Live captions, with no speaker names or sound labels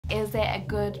Is it a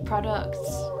good product?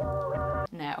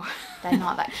 No. They're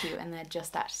not that cute and they're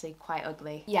just actually quite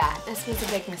ugly. Yeah, this was a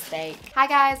big mistake. Hi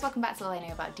guys, welcome back to All I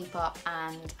Know About Depop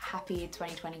and happy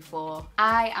 2024.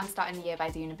 I am starting the year by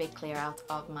doing a big clear out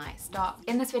of my stock.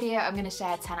 In this video, I'm going to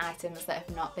share 10 items that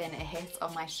have not been a hit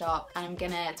on my shop, and I'm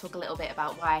going to talk a little bit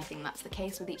about why I think that's the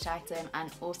case with each item,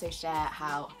 and also share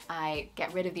how I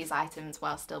get rid of these items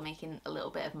while still making a little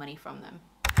bit of money from them.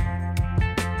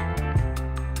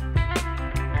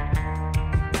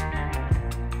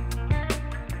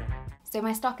 So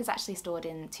my stock is actually stored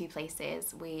in two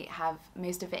places. We have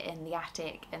most of it in the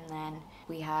attic, and then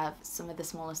we have some of the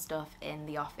smaller stuff in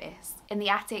the office. In the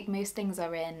attic, most things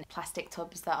are in plastic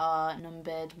tubs that are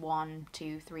numbered 1,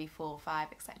 2, 3, 4, 5,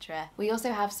 etc. We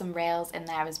also have some rails in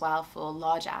there as well for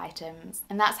larger items,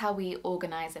 and that's how we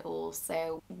organise it all.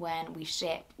 So when we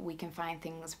ship, we can find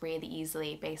things really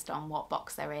easily based on what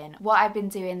box they're in. What I've been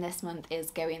doing this month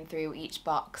is going through each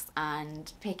box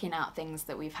and picking out things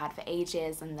that we've had for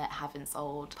ages and that haven't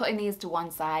sold, putting these to one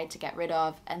side to get rid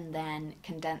of, and then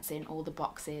condensing all the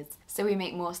boxes so we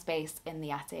make more space in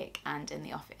the attic and in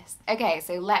the office. Okay,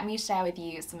 so let me share with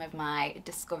you some of my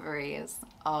discoveries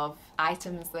of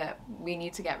items that we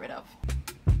need to get rid of.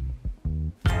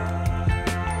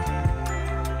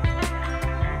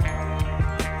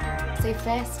 So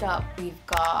first up, we've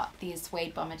got these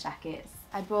suede bomber jackets.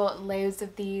 I bought loads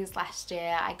of these last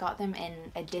year. I got them in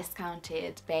a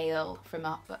discounted bale from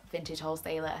a vintage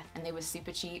wholesaler and they were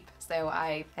super cheap. So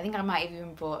I think I might have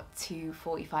even bought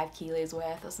 245 kilos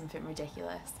worth or something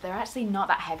ridiculous. They're actually not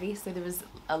that heavy, so there was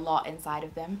a lot inside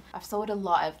of them. I've sold a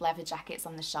lot of leather jackets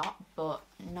on the shop, but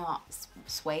not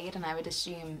suede, and I would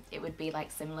assume it would be like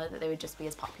similar, that they would just be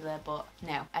as popular, but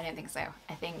no, I don't think so.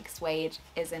 I think suede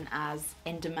isn't as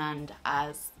in demand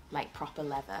as like proper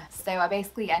leather. So I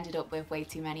basically ended up with way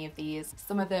too many of these.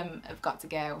 Some of them have got to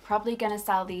go. Probably gonna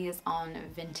sell these on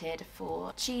Vinted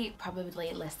for cheap,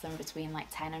 probably list them between like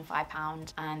 10 and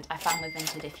 £5, and I found with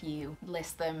Vinted if you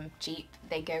list them cheap,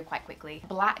 they go quite quickly.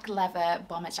 Black leather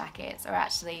bomber jackets are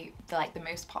actually the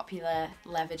most popular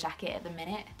leather jacket at the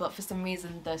minute, but for some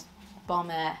reason the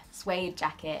bomber suede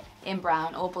jacket in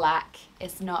brown or black,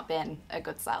 it's not been a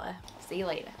good seller. See you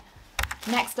later.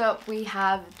 Next up, we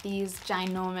have these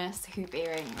ginormous hoop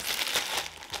earrings.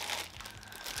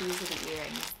 These are the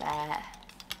earrings, they're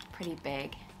pretty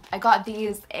big. I got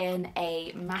these in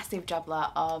a massive job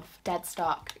lot of dead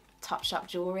stock Topshop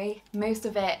jewellery. Most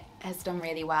of it has done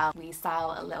really well. We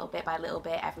sell a little bit by little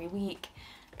bit every week,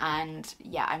 and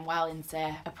yeah, I'm well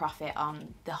into a profit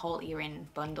on the whole earring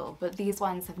bundle, but these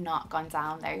ones have not gone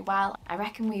down very well. I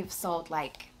reckon we've sold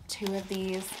like 2 of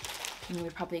these, and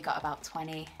we've probably got about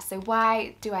 20. So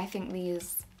why do I think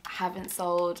these haven't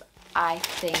sold? I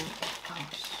think, oh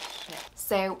shit.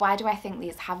 So why do I think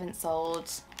these haven't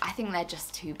sold? I think they're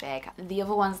just too big. The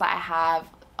other ones that I have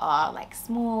are like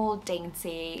small,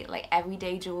 dainty, like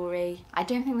everyday jewellery. I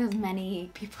don't think there's many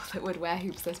people that would wear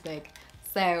hoops this big.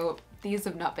 So these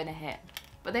have not been a hit,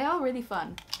 but they are really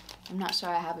fun. I'm not sure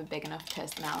I have a big enough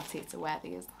personality to wear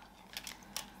these.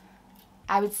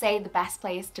 I would say the best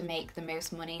place to make the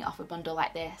most money off a bundle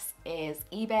like this is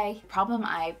eBay. The problem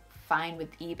I find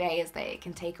with eBay is that it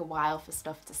can take a while for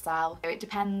stuff to sell. So it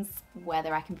depends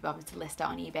whether I can be bothered to list it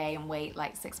on eBay and wait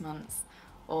like 6 months,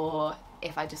 or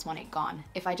if I just want it gone.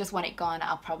 If I just want it gone,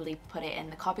 I'll probably put it in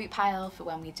the car boot pile for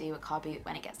when we do a car boot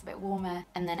when it gets a bit warmer,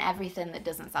 and then everything that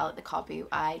doesn't sell at the car boot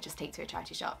I just take to a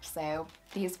charity shop. So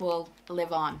these will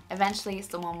live on. Eventually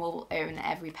someone will own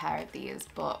every pair of these,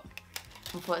 but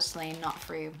unfortunately not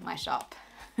through my shop.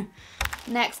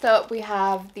 Next up, we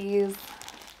have these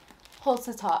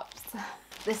halter tops.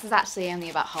 This is actually only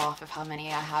about half of how many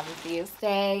I have of these.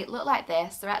 They look like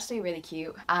this. They're actually really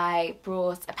cute. I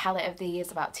brought a pallet of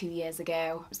these about 2 years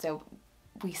ago. So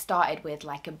we started with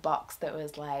like a box that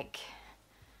was like,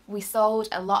 we sold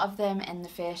a lot of them in the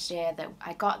first year that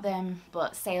I got them,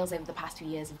 but sales over the past few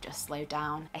years have just slowed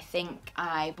down. I think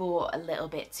I bought a little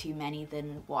bit too many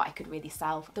than what I could really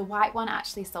sell. The white one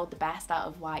actually sold the best out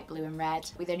of white, blue and red.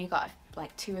 We've only got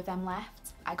like 2 of them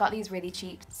left. I got these really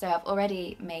cheap, so I've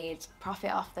already made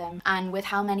profit off them, and with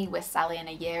how many we're selling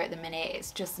a year at the minute,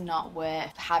 it's just not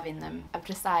worth having them. I've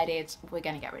decided we're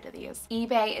gonna get rid of these.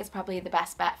 eBay is probably the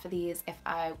best bet for these if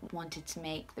I wanted to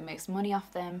make the most money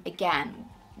off them. Again,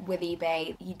 with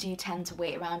eBay, you do tend to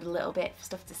wait around a little bit for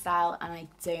stuff to sell, and I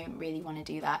don't really want to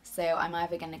do that. So I'm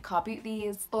either going to car boot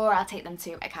these, or I'll take them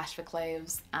to a cash for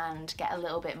clothes and get a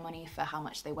little bit of money for how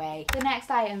much they weigh. The next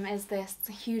item is this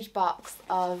huge box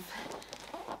of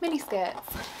mini skirts.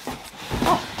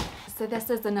 Oh. So this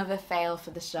is another fail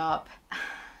for the shop.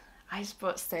 I just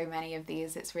bought so many of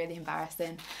these, it's really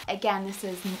embarrassing. Again, this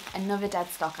is another dead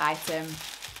stock item.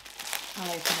 I'll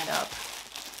open it up.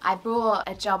 I bought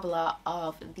a job lot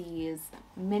of these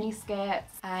mini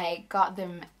skirts. I got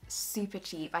them super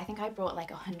cheap. I think I bought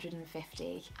like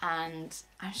 150 and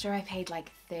I'm sure I paid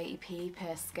like 30p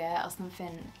per skirt or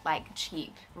something, like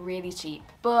cheap, really cheap.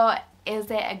 But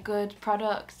is it a good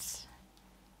product?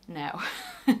 No.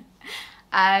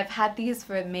 I've had these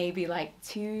for maybe like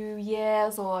 2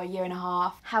 years or a year and a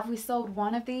half. Have we sold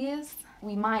one of these?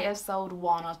 We might have sold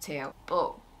 1 or 2,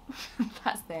 but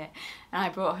that's it. And I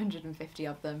bought 150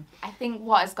 of them. I think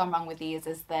what has gone wrong with these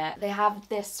is that they have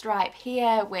this stripe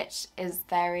here, which is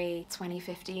very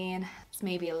 2015. It's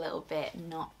maybe a little bit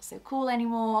not so cool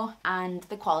anymore. And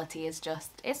the quality is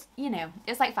just, it's, you know,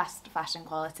 it's like fast fashion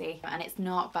quality. And it's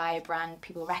not by a brand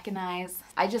people recognize.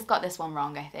 I just got this one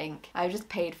wrong, I think. I just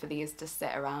paid for these to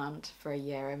sit around for a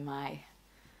year in my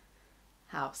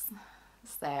house.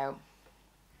 So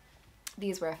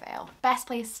these were a fail. Best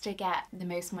place to get the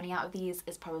most money out of these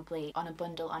is probably on a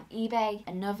bundle on eBay.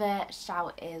 Another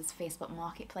shout is Facebook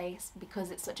Marketplace, because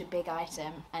it's such a big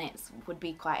item and it would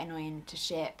be quite annoying to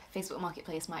ship. Facebook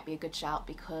Marketplace might be a good shout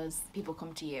because people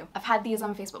come to you. I've had these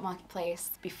on Facebook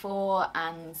Marketplace before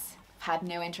and had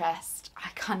no interest. I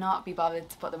cannot be bothered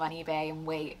to put them on eBay and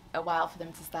wait a while for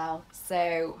them to sell.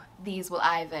 So these will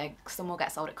either, some will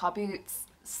get sold at car boots,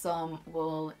 some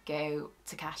will go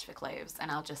to cash for clothes, and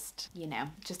I'll just, you know,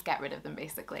 just get rid of them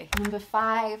basically. Number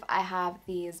 5, I have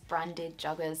these branded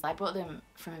joggers. I bought them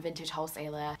from a vintage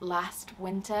wholesaler last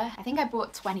winter. I think I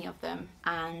bought 20 of them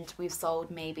and we've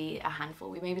sold maybe a handful.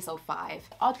 We maybe sold 5.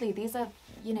 Oddly, these are,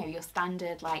 you know, your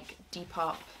standard like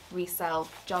Depop resell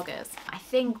joggers. I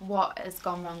think what has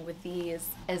gone wrong with these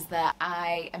is that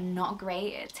I am not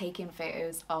great at taking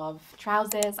photos of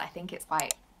trousers. I think it's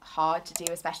quite hard to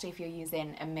do, especially if you're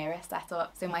using a mirror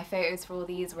setup. So my photos for all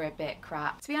these were a bit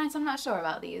crap. To be honest, I'm not sure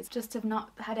about these. Just have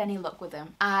not had any luck with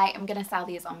them. I am gonna sell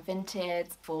these on Vinted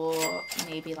for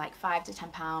maybe like £5 to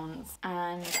 £10,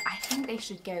 and I think they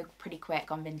should go pretty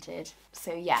quick on Vinted.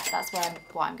 So yeah, that's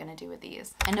what I'm gonna do with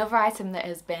these. Another item that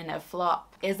has been a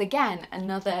flop is again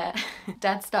another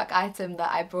dead stock item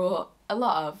that I brought a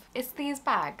lot of. It's these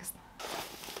bags.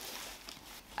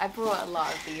 I brought a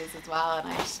lot of these as well, and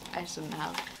I shouldn't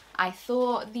have. I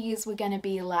thought these were gonna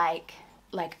be like,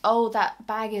 oh, that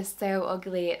bag is so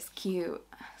ugly, it's cute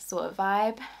sort of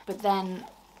vibe. But then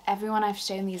everyone I've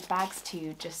shown these bags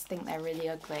to just think they're really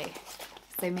ugly.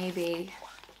 So maybe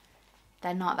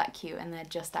they're not that cute and they're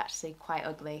just actually quite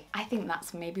ugly. I think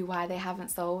that's maybe why they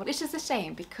haven't sold, which is a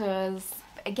shame because,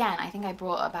 again, I think I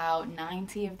brought about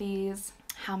 90 of these.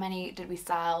 How many did we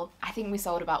sell? I think we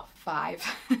sold about 5.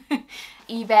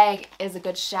 eBay is a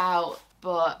good shout,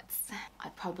 but I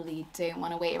probably don't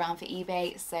want to wait around for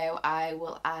eBay, so I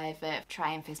will either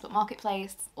try in Facebook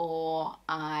Marketplace or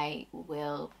I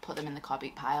will put them in the car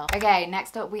boot pile. Okay,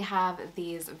 next up we have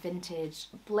these vintage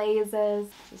blazers.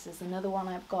 This is another one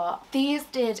I've got. These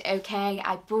did okay.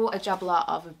 I bought a job lot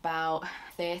of about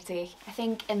 30. I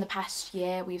think in the past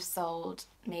year we've sold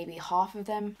maybe half of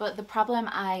them, but the problem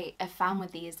I have found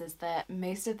with these is that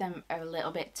most of them are a little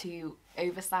bit too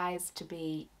oversized to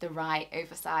be the right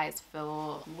oversize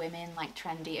for women, like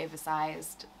trendy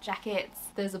oversized jackets.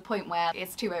 There's a point where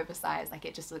it's too oversized, like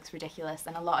it just looks ridiculous,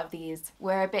 and a lot of these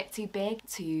were a bit too big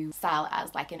to sell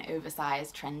as like an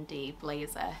oversized trendy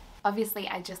blazer. Obviously,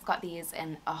 I just got these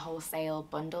in a wholesale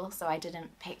bundle, so I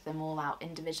didn't pick them all out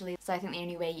individually. So I think the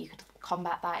only way you could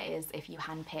combat that is if you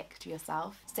handpicked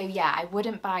yourself. So yeah, I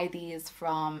wouldn't buy these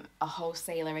from a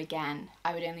wholesaler again.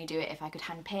 I would only do it if I could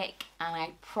handpick, and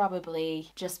I probably,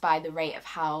 just by the rate of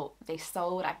how they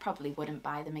sold, I probably wouldn't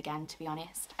buy them again, to be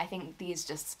honest. I think these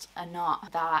just are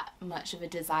not that much of a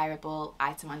desirable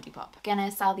item on Depop. Gonna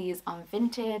sell these on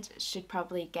Vinted, should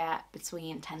probably get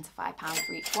between £10 to £5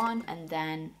 for each one, and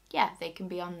then yeah, they can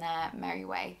be on their merry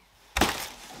way.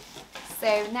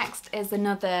 So next is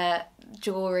another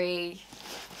jewellery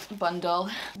bundle.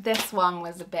 This one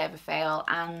was a bit of a fail,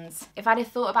 and if I'd have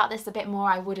thought about this a bit more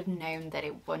I would have known that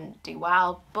it wouldn't do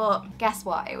well, but guess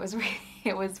what, it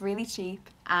was really cheap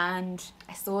and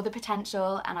I saw the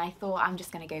potential and I thought I'm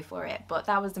just gonna go for it, but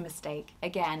that was a mistake.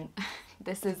 Again,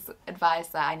 this is advice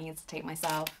that I need to take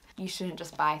myself. You shouldn't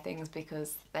just buy things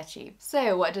because they're cheap.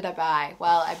 So what did I buy?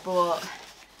 Well, I bought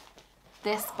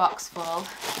this box full.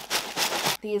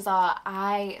 These are,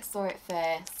 I saw it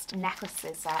first,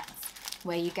 necklaces sets,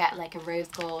 where you get like a rose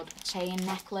gold chain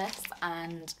necklace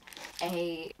and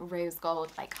a rose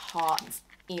gold like heart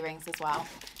earrings as well.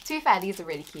 To be fair, these are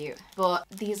really cute, but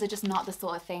these are just not the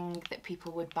sort of thing that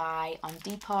people would buy on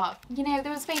Depop. You know,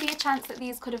 there was maybe a chance that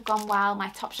these could have gone well. My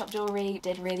Topshop jewellery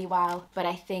did really well, but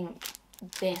I think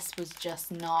this was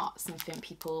just not something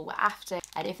people were after.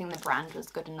 I don't think the brand was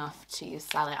good enough to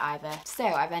sell it either. So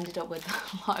I've ended up with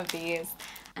a lot of these,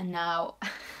 and now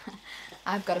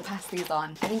I've got to pass these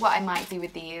on. I think what I might do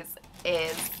with these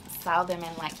is sell them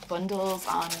in like bundles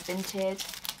on Vinted,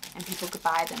 and people could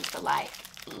buy them for like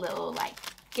little like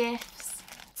gifts.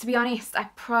 To be honest,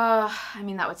 I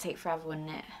mean that would take forever,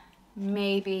 wouldn't it?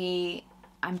 Maybe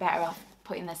I'm better off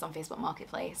putting this on Facebook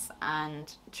Marketplace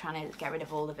and trying to get rid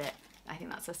of all of it. I think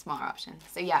that's a smart option.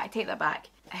 So yeah, I take that back.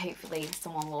 Hopefully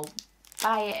someone will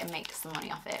buy it and make some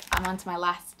money off it. I'm on to my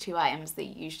last two items that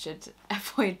you should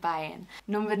avoid buying.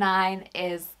 Number 9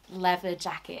 is leather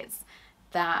jackets.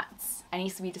 That, I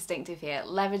need to be distinctive here,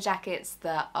 leather jackets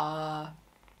that are,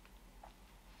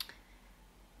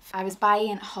 I was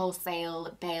buying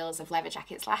wholesale bales of leather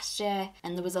jackets last year,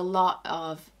 and there was a lot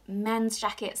of men's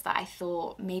jackets that I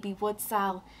thought maybe would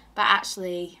sell, but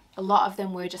actually a lot of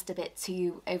them were just a bit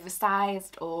too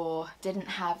oversized or didn't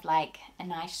have like a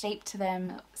nice shape to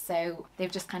them, so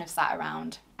they've just kind of sat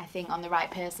around. I think on the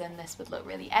right person this would look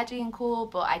really edgy and cool,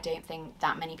 but I don't think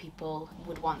that many people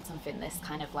would want something this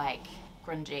kind of like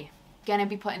grungy. Gonna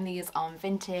be putting these on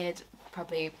Vinted,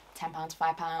 probably £10,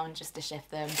 £5 just to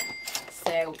shift them,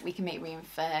 so we can make room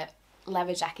for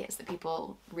leather jackets that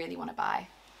people really want to buy.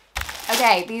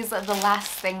 Okay, these are the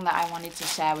last thing that I wanted to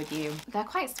share with you. They're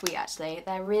quite sweet actually.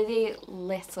 They're really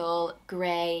little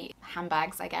grey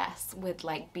handbags, I guess, with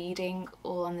like beading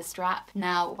all on the strap.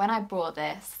 Now, when I bought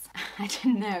this, I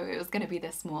didn't know it was going to be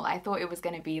this small. I thought it was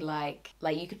going to be like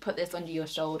you could put this under your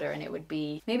shoulder and it would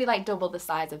be maybe like double the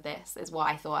size of this is what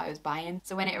I thought I was buying.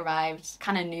 So when it arrived,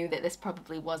 kind of knew that this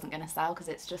probably wasn't going to sell because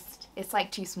it's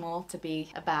like too small to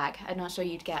be a bag. I'm not sure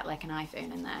you'd get like an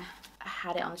iPhone in there. I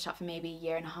had it on the shop for maybe a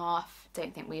year and a half.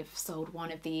 Don't think we've sold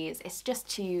one of these. It's just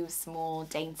too small,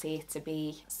 dainty to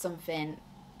be something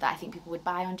that I think people would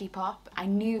buy on Depop. I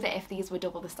knew that if these were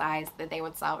double the size that they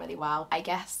would sell really well. I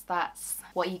guess that's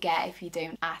what you get if you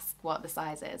don't ask what the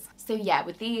size is. So yeah,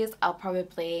 with these I'll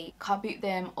probably car boot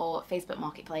them or Facebook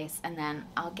Marketplace, and then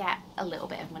I'll get a little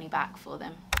bit of money back for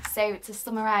them. So to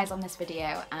summarise on this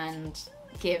video and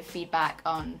give feedback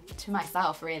to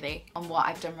myself really on what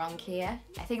I've done wrong here,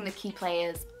 I think the key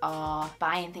players are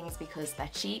buying things because they're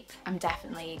cheap. I'm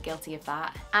definitely guilty of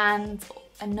that. And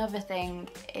another thing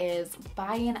is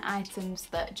buying items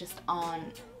that just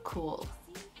aren't cool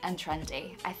and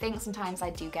trendy. I think sometimes I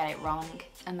do get it wrong,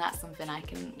 and that's something I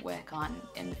can work on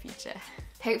in the future.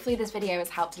 Hopefully this video has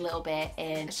helped a little bit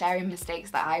in sharing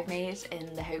mistakes that I've made,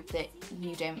 in the hope that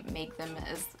you don't make them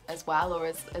as well or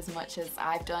as much as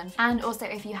I've done. And also,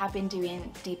 if you have been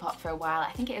doing Depop for a while,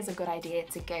 I think it is a good idea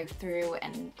to go through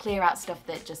and clear out stuff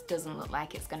that just doesn't look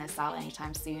like it's going to sell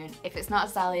anytime soon. If it's not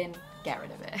selling, get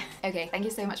rid of it. Okay, thank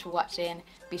you so much for watching.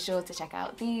 Be sure to check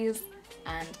out these,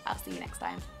 and I'll see you next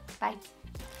time. Bye.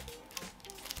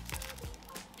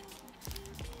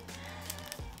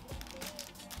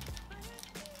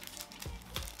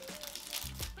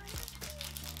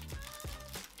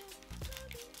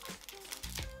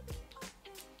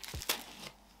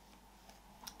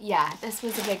 Yeah, this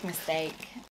was a big mistake.